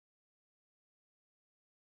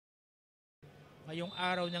ngayong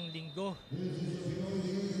araw ng linggo.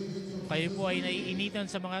 Kayo po ay naiinitan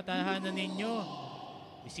sa mga tahanan ninyo.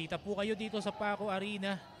 Bisita po kayo dito sa Paco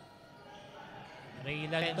Arena.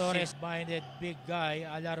 Raylan Torres, minded big guy.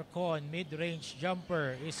 Alarcon, mid-range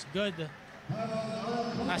jumper is good.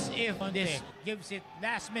 As if on this gives it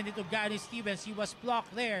last minute to Gary Stevens. He was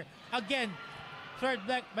blocked there. Again, third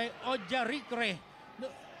block by Ojarikre.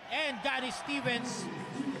 And Gary Stevens,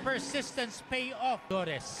 persistence pay off.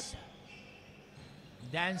 Torres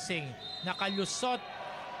dancing, nakalusot.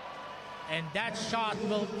 And that shot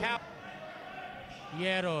will cap.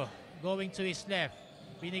 Hierro going to his left.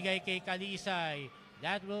 Binigay kay Kalisay.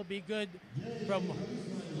 That will be good from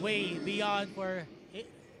way beyond for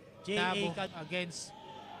J.A. against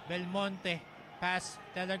Belmonte. Pass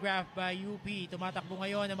telegraphed by UP. Tumatakbo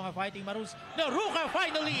ngayon ang mga Fighting Maroons. Naruka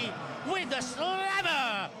finally with the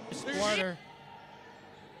slammer! Quarter.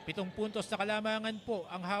 7 puntos na kalamangan po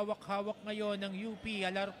ang hawak-hawak ngayon ng UP.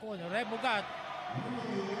 Alarcon, Remogat.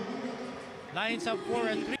 Lines up 4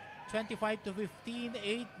 and 3. 25 to 15,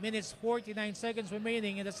 8 minutes, 49 seconds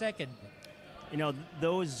remaining in the second. You know,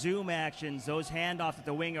 those zoom actions, those handoffs at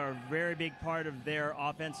the wing are a very big part of their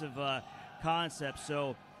offensive concept.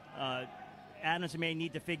 So Adamson may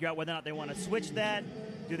need to figure out whether or not they want to switch that.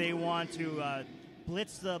 Do they want to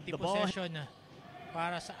blitz the ball? Possession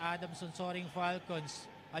para sa Adamson Soaring Falcons.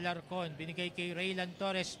 Alarcon, binigay kay Raylan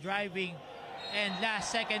Torres, driving. And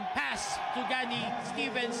last second pass to Gani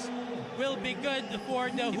Stevens will be good for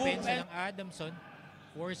the hoop. And Adamson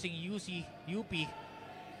forcing UP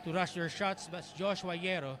to rush their shots, but Joshua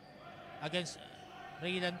Hierro against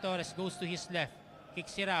Raylan Torres goes to his left,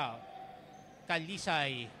 kicks it out.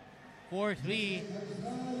 Kalisay 4-3.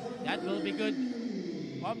 That will be good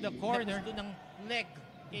off the corner. Ng leg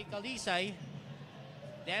kay Kalisay.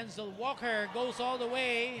 Denzel Walker goes all the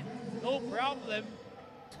way, no problem.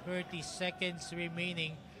 30 seconds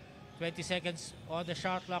remaining. 20 seconds on the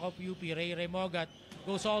shot clock of UP. Ray Remogat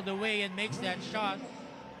goes all the way and makes that shot.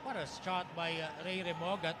 What a shot by Ray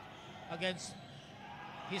Remogat against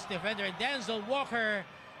his defender. And Denzel Walker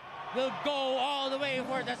will go all the way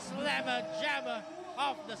for the slammer jammer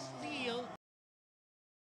off the steal.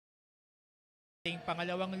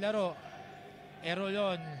 Pangalawang laro.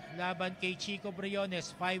 Erolon laban kay Chico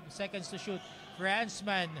Briones. 5 seconds to shoot.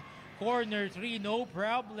 Franzman. Corner 3, no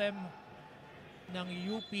problem ng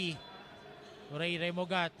UP. Ray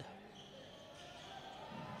Remogat.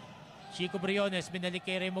 Chico Briones, binalik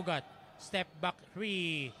kay Remogat. Step back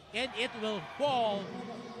 3. And it will fall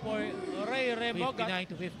for Ray Remogat. 59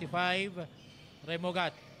 to 55.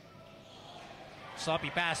 Remogat. Sloppy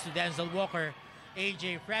pass to Denzel Walker.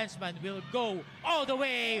 AJ Franzman will go all the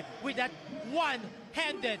way with that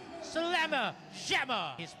one-handed slammer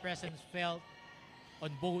jammer. His presence felt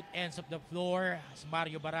on both ends of the floor as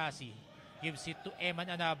Mario Barasi gives it to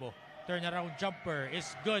Eman Anabo. Turnaround jumper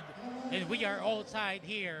is good. And we are all tied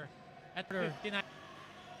here at 59.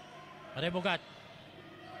 Remogat.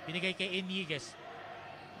 Binigay kay Iniguez.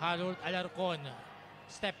 Harold Alarcon.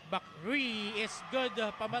 Step back 3 is good.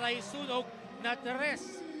 Pamalay sunog na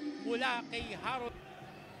 3 mula kay Harold.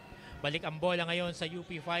 Balik ang bola ngayon sa UP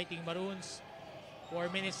Fighting Maroons. 4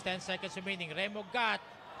 minutes 10 seconds remaining. Remogat.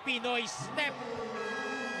 Pinoy step.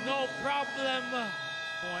 No problem.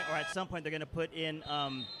 Or at some point they're going to put in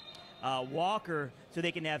Walker so they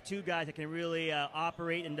can have 2 guys that can really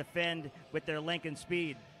operate and defend with their length and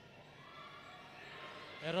speed.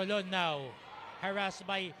 Erolon now harassed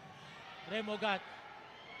by Remogat.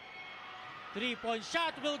 3-point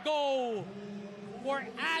shot will go for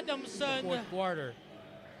Adamson. Fourth quarter.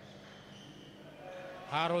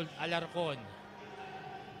 Harold Alarcon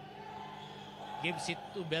gives it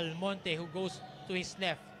to Belmonte, who goes to his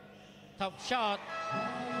left. Tough shot,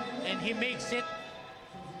 and he makes it.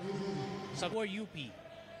 For UP,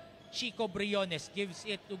 Chico Briones gives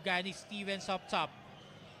it to Gani Stevens up top.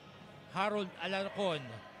 Harold Alarcon.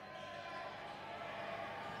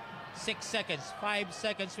 6 seconds, 5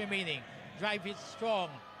 seconds remaining. Drive it strong.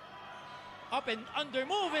 Up and under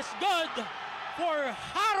move is good for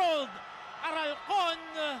Harold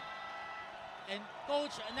Alarcon. And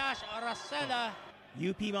Coach Nash Aracela.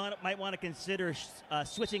 UP might want to consider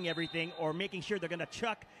switching everything or making sure they're going to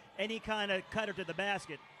chuck any kind of cutter to the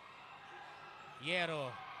basket. Hierro.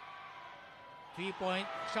 3-point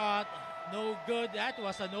shot. No good. That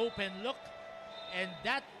was an open look. And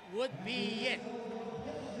that would be it.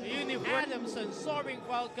 The Adamson Soaring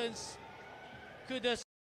Falcons could